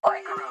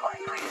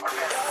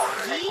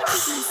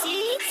GTTC.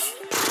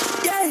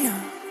 Yeah,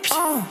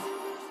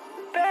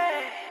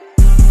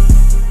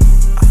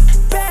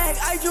 bag,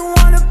 I just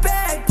want a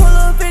bag. Pull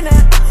up in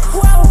that,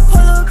 whoa, pull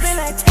up in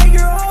that. Take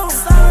your hoe,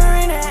 slap her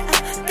in that.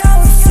 Go,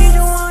 she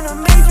don't want a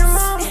major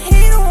mom,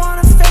 he don't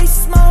want a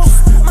face smoke.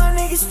 My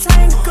niggas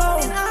trying to go,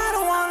 and I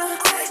don't wanna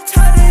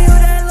try to you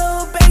that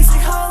little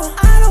basic hoe.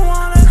 I don't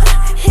wanna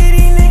hit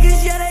these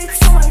niggas, yeah, they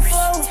to my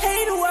flow.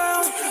 Hate the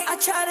world, I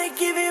try to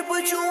give it,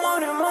 but you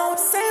want it more.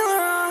 Saint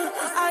Laurent,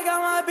 I got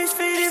my bitch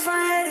fitted from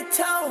head to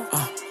toe.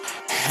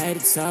 Head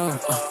to toe,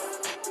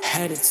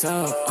 head to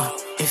toe.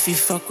 If you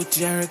fuck with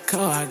Jericho,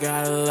 I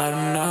gotta let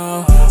him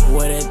know.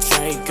 Where the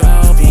Drake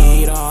go,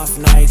 beat off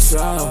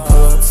nitro.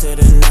 Pull up to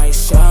the night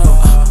show,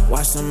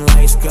 watch some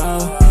lights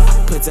go.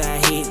 Put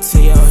that heat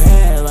to your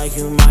head like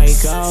you might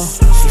go.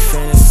 She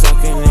finna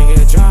suck a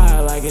nigga dry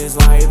like it's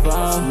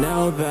lipo.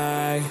 No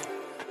bag,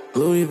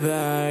 Louis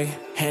bag,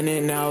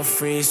 handing out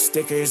free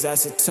stickers,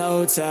 that's a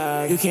toe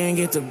tag. You can't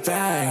get the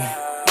bag.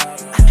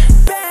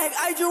 Bag,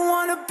 I just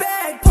want a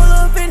bag. Pull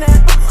up in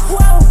that,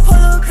 whoa, pull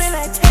up in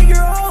that. Take your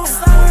hoe,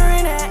 slap her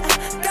in that.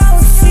 Go,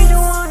 she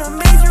don't want a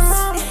major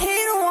mom, he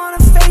don't want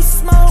a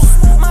face smoke.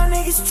 My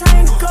niggas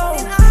trying to go,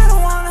 and I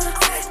don't wanna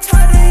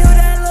try to you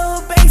that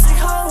little basic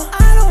hoe.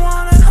 I don't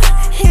wanna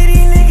hit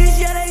these niggas,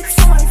 yeah, they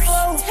to my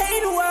flow.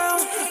 Hate the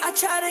world, I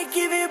try to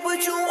give it, but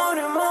you want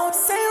it more.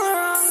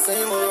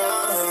 Saint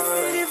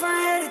Laurent,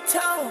 different head to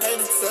toe. Head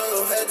to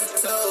toe, head to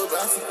toe,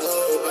 bout to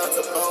blow, bout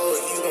to bowl.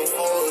 You gon'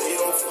 fold, you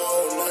gon'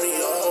 fold, money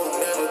old,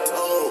 never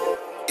told.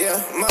 Yeah,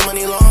 my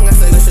money long, I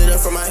say this shit up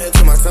from my head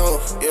to my toe.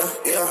 Yeah,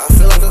 I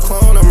feel like a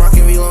clone, I'm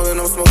rocking V-Lone and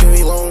I'm smoking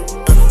V-Lone.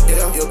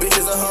 Yeah, your bitch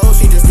is a hoe,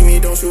 she just need me,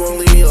 don't you won't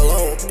leave me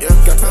alone. Yeah,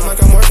 got time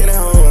like I'm working at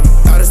home.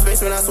 Out of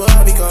space, man, I swear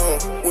I be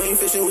gone. We ain't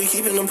fishing, we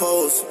keeping them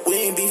poles. We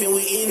ain't beefing,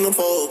 we eating them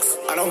folks.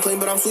 I don't clean,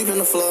 but I'm sweeping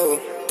the flow.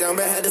 Down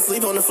bad, had to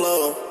sleep on the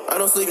floor. I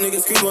don't sleep,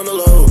 niggas creep on the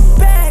low.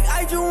 Bag,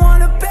 I just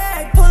want a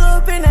bag. Pull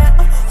up in that,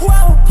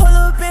 whoa, pull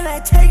up in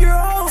that. Take your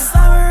hoe,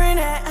 slap her in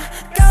that.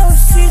 Go,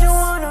 she don't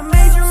want a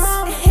major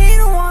mom, he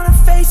don't want a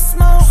face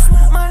smoke.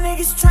 My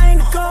niggas trying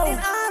to go, and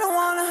I don't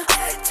wanna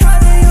try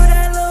to you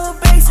that little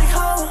basic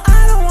hoe.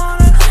 I don't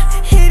wanna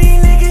hit these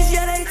niggas,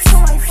 yeah, they to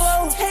my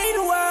flow. Hate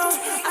the world,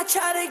 I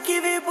try to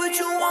give it, but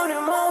you want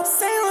it more.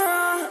 Saint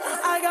Laurent,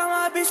 I got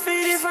my bitch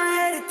fitted from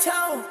head to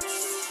toe.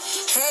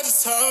 Head to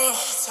toe,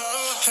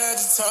 head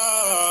to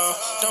toe.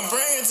 Don't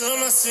bring it to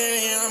my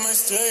city, I might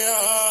steal your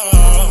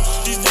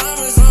hoe. These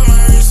diamonds on my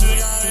wrist, we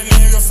got a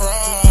nigga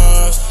fraud.